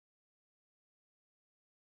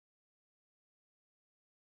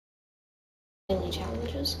daily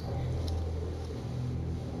challenges.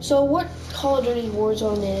 So what Call of Duty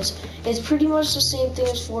Warzone is pretty much the same thing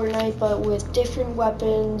as Fortnite, but with different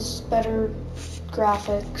weapons, better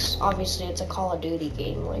graphics. Obviously, it's a Call of Duty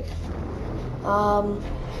game,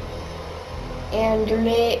 and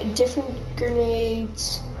different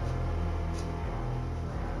grenades.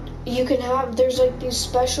 You can have, there's like these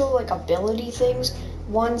special like ability things.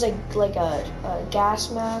 One's like a gas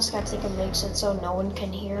mask. I think it makes it so no one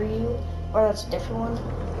can hear you, or that's a different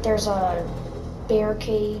one. There's a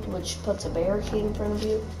barricade, which puts a barricade in front of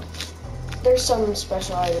you. There's some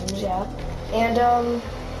special items, yeah. And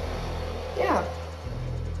yeah.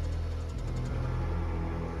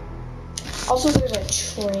 Also, there's a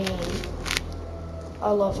train. I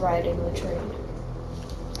love riding the train.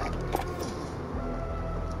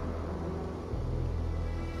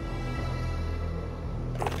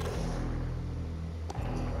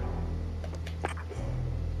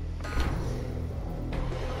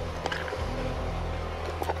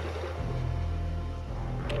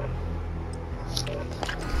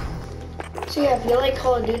 So yeah, if you like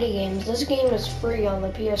Call of Duty games, this game is free on the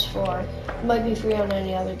PS4. It might be free on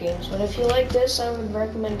any other games, but if you like this, I would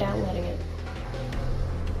recommend downloading it.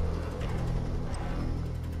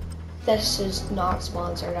 This is not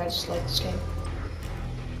sponsored, I just like this game.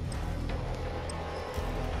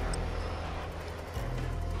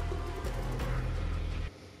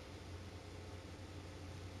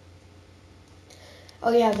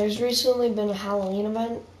 Oh yeah, there's recently been a Halloween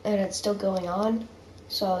event, and it's still going on,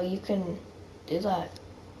 so you can do that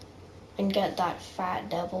and get that fat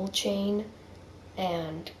devil chain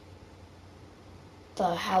and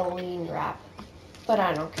the Halloween wrap, but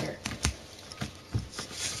I don't care.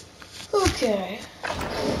 Okay.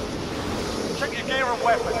 Check your gear and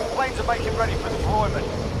weapons. Planes are making ready for deployment.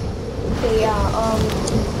 Okay,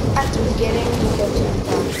 yeah, at the beginning you go to the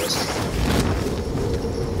practice.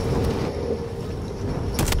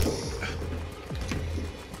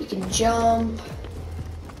 You can jump,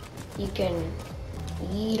 you can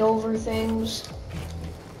yeet over things,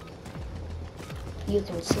 you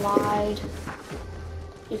can slide,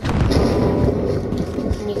 you can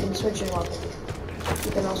and you can switch your weapon.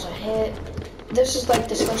 You can also hit. This is like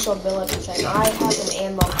the special ability thing. I have an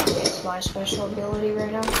ammo kit. It's my special ability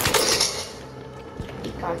right now.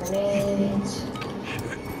 Got grenades.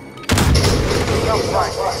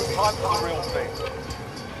 Time for the real thing.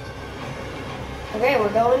 Okay,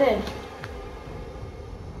 we're going in.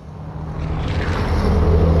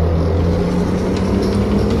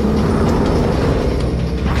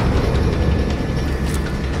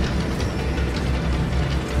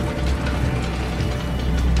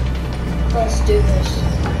 Let's do this.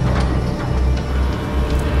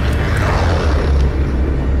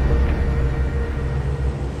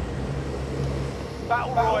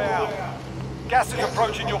 Battle Royale. Gas is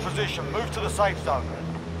approaching your position. Move to the safe zone.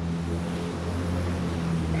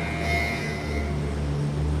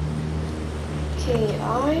 Okay,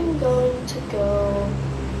 I'm going to go.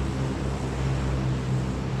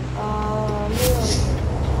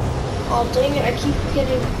 Oh dang it! I keep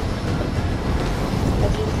forgetting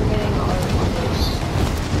our numbers.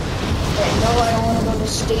 Okay, no, I don't want to go to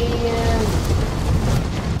stadium.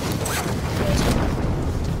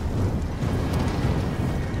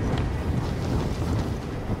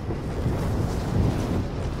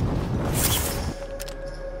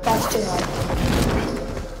 That's too hard.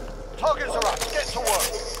 Targets are up. Get to work.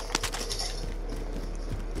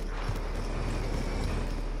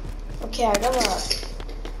 Okay, I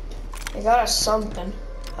got a something.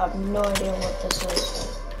 I have no idea what this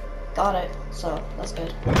is. Got it, so that's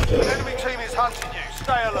good. The enemy team is hunting you.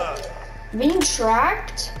 Stay alert. Being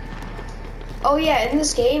tracked? Oh yeah, in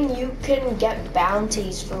this game you can get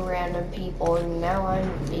bounties for random people, and now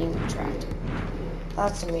I'm being tracked.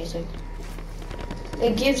 That's amazing.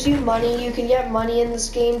 It gives you money. You can get money in this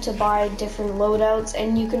game to buy different loadouts,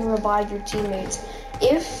 and you can revive your teammates.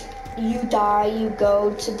 If you die, you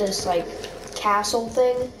go to this like castle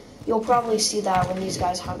thing. You'll probably see that when these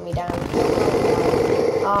guys hunt me down.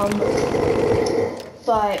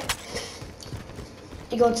 But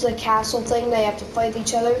you go to the castle thing, they have to fight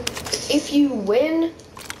each other. If you win,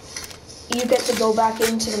 you get to go back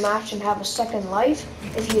into the match and have a second life.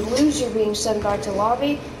 If you lose, you're being sent back to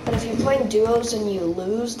lobby. But if you're playing duos and you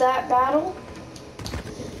lose that battle,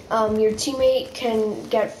 your teammate can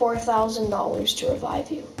get $4,000 to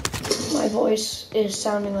revive you. My voice is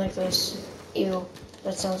sounding like this. Ew,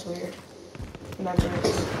 that sounds weird. Remember,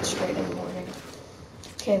 it's straight in the morning.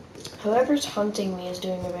 Okay, whoever's hunting me is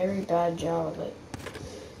doing a very bad job of it.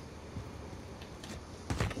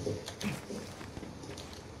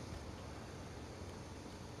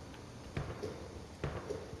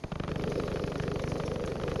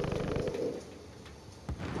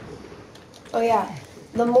 Oh yeah,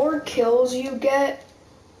 the more kills you get,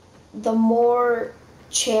 the more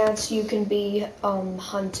chance you can be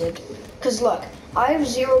hunted. Cause look, I have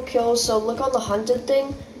 0 kills, so look on the hunted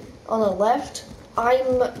thing on the left.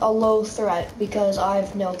 I'm a low threat because I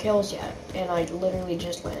have no kills yet, and I literally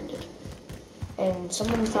just landed. And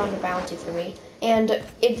someone found a bounty for me. And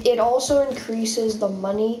it also increases the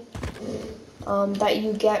money that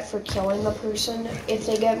you get for killing the person if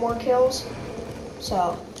they get more kills.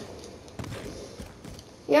 So,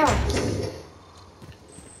 yeah.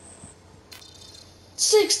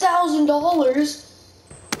 $6,000?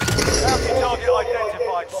 Bounty target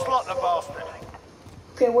identified. Slot the bastard.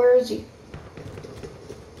 Okay, where is he?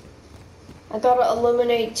 I gotta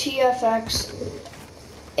eliminate TFX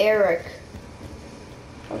Eric.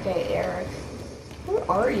 Okay, Eric. Where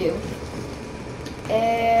are you?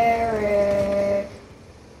 Eric.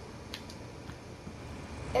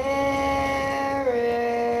 Eric.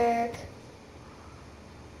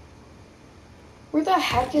 Where the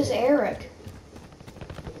heck is Eric?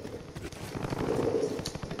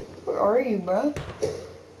 Where are you, bro?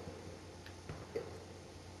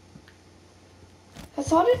 I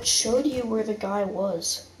thought it showed you where the guy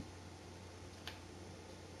was.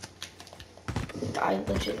 I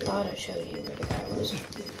legit thought it showed you where the guy was.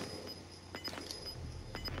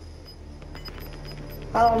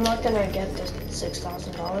 Oh, I'm not gonna get this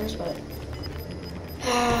 $6,000, but...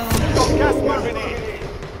 Got gas moving in.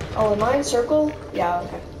 Oh, am I in circle? Yeah,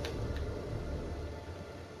 okay.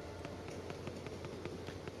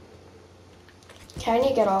 Can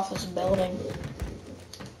you get off this building?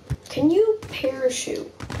 Can you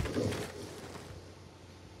parachute?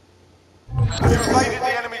 You evaded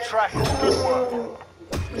the enemy trackers. Good work.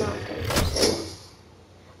 Not good.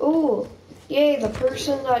 Ooh, yay, the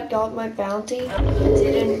person that got my bounty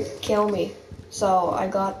didn't kill me. So I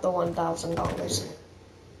got the $1,000.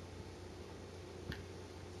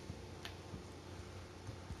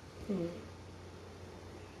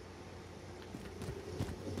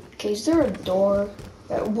 Okay, is there a door?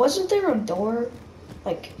 Wasn't there a door?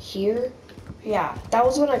 Like here? Yeah, that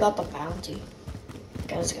was when I got the bounty.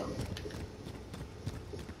 Okay, let's go.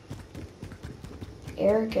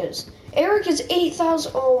 Eric is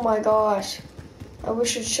 8,000. Oh my gosh. I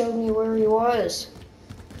wish it showed me where he was.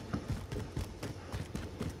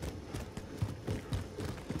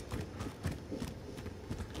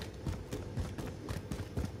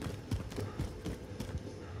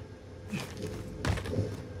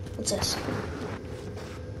 What's this?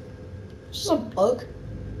 This is a bug?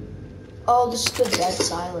 Oh, this is the dead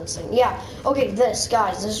silence thing. Yeah, okay, this,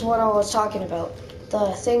 guys, this is what I was talking about.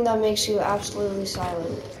 The thing that makes you absolutely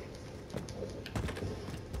silent.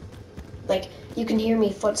 Like, you can hear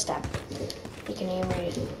me footstep. You can hear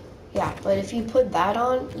me. Yeah, but if you put that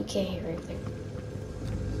on, you can't hear anything.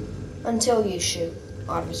 Until you shoot,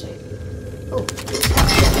 obviously. Ooh.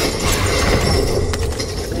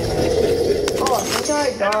 Oh, I think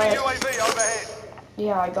I got... Enemy UAV overhead.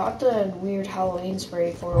 Yeah, I got the weird Halloween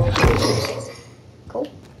spray for it. Cool.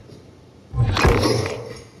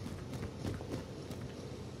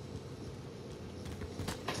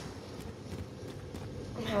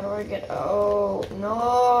 How do I get... Oh,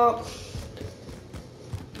 no.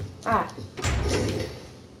 Ah.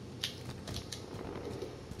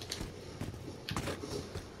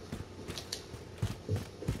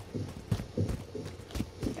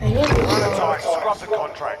 I need to... Tight. Scrub the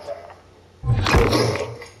contract.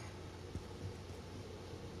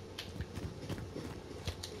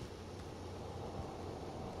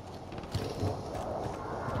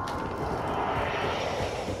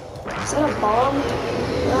 Is that a bomb?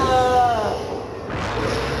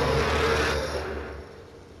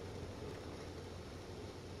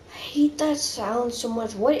 I hate that sound so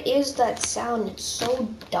much. What is that sound? It's so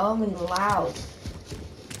dumb and loud.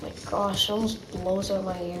 Oh my gosh, it almost blows out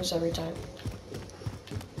my ears every time.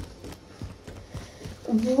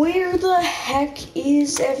 Where the heck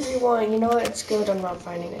is everyone? You know what? It's good I'm not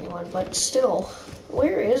finding anyone, but still,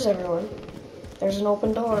 where is everyone? There's an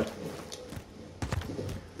open door.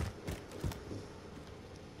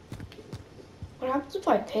 What happens if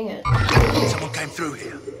I ping it? Someone came through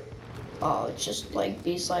here. Oh, it's just like,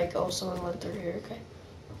 B's like, oh, someone went through here, okay.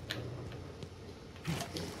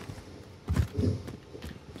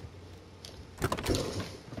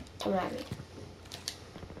 Come at me.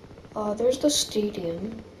 There's the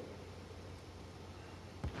stadium.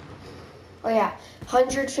 Oh yeah,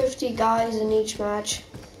 150 guys in each match.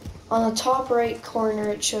 On the top right corner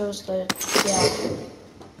it shows the, yeah.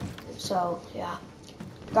 So, yeah.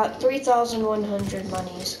 Got 3,100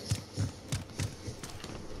 monies.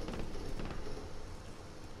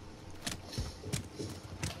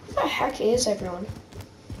 Where the heck is everyone?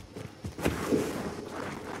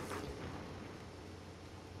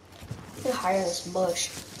 Get higher in this bush.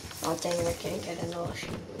 Oh dang it, I can't get in the bush.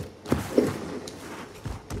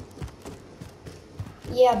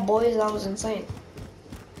 Yeah, boys, that was insane.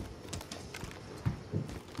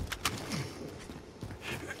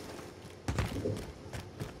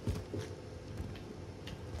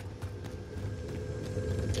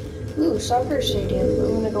 Ooh, soccer stadium.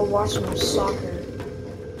 I'm gonna go watch some soccer.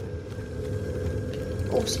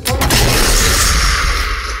 Oh, sponge.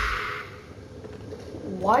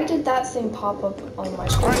 Why did that thing pop up on my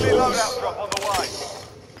screen? Friendly loadout drop on the way.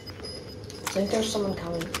 I think there's someone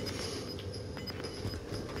coming.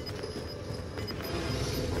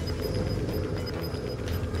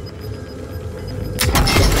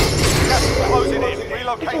 Gas is closing in.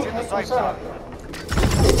 Relocating the safe What's up? zone.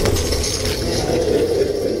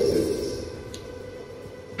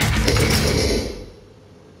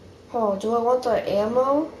 Oh, do I want the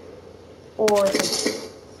ammo or the...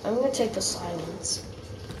 I'm gonna take the silence.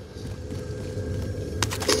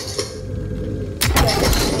 Yeah, the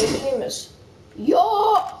stadium is...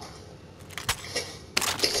 Yo!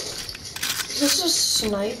 Is this a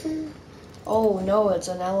sniper? Oh no, it's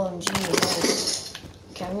an LMG. Nice.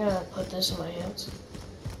 Okay, I'm gonna put this in my hands.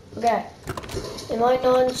 Okay. Am I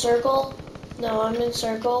not in circle? No, I'm in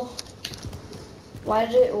circle. Why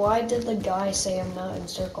did the guy say I'm not in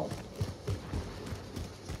circle?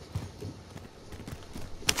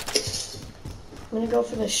 I'm gonna go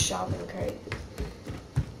for the shopping crate.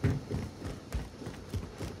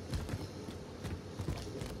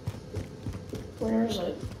 Where is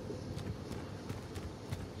it?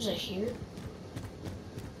 Is it here?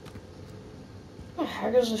 What the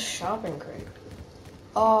heck is a shopping crate?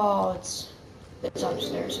 Oh, it's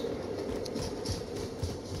upstairs.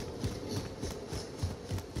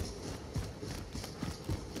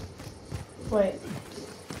 Wait, I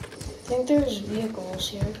think there's vehicles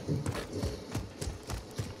here.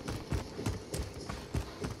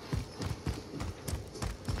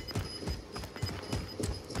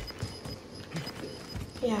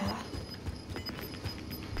 Yeah.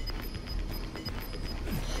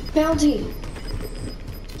 Bounty!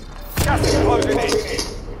 Gas is closing in.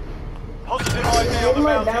 Positive ID on the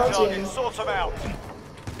my bounty bounty? target. Sort them out.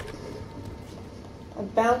 I'm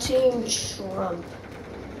bountying Trump.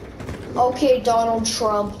 Okay, Donald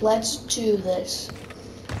Trump, let's do this.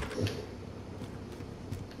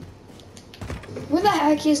 Where the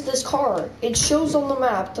heck is this car? It shows on the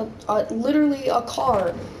map that literally a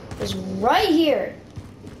car is right here.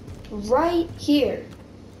 Right here.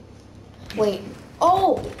 Wait.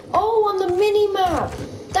 Oh, on the mini-map.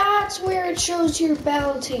 That's where it shows your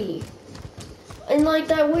bounty. And like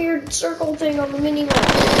that weird circle thing on the mini-map.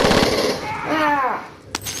 Ah.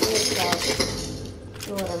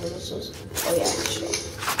 Whatever this is. Oh yeah, sure.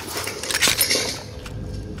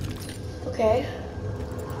 Okay.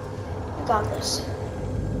 I got this.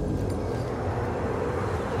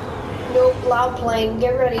 Nope, loud plane.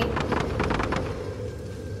 Get ready.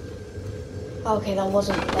 Okay, that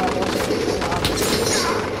wasn't loud.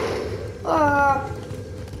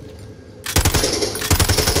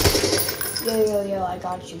 Yo, I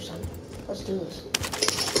got you, son. Let's do this.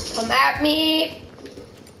 Come at me!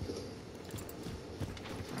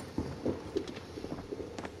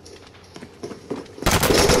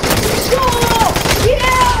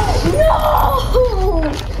 No!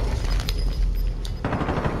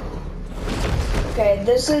 Okay,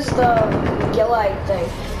 this is the Gillite thing.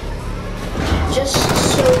 Just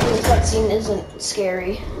so the cutscene isn't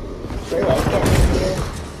scary for like getting here.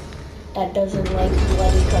 That doesn't like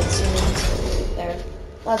bloody cutscenes. There.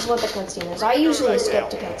 That's what the cutscene is. I usually skip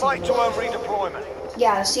the Fight to earn cutscene. redeployment.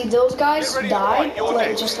 Yeah, see those guys died,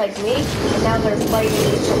 like, just like me, and now they're fighting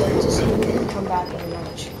each other to see who can come back in the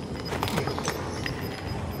match.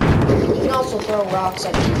 You can also throw rocks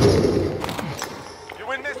at people. You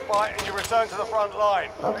win this fight and you return to the front line.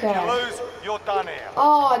 Okay. If you lose, you're done here.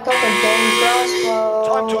 Oh, I got the dang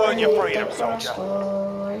crossbow. Time to earn your I hate freedom, the soldier.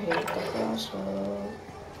 crossbow. I hate the crossbow.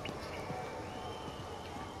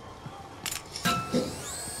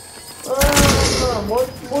 What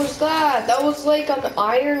was that? That was like an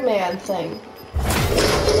Iron Man thing.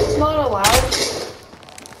 It's not allowed.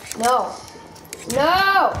 No.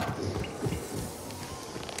 No!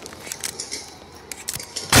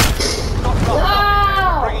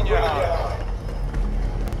 No! Bringing you home.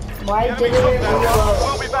 Why Enemy didn't it top down. reload?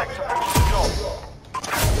 We'll be back to finish the job.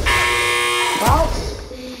 Well,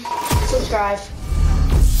 subscribe.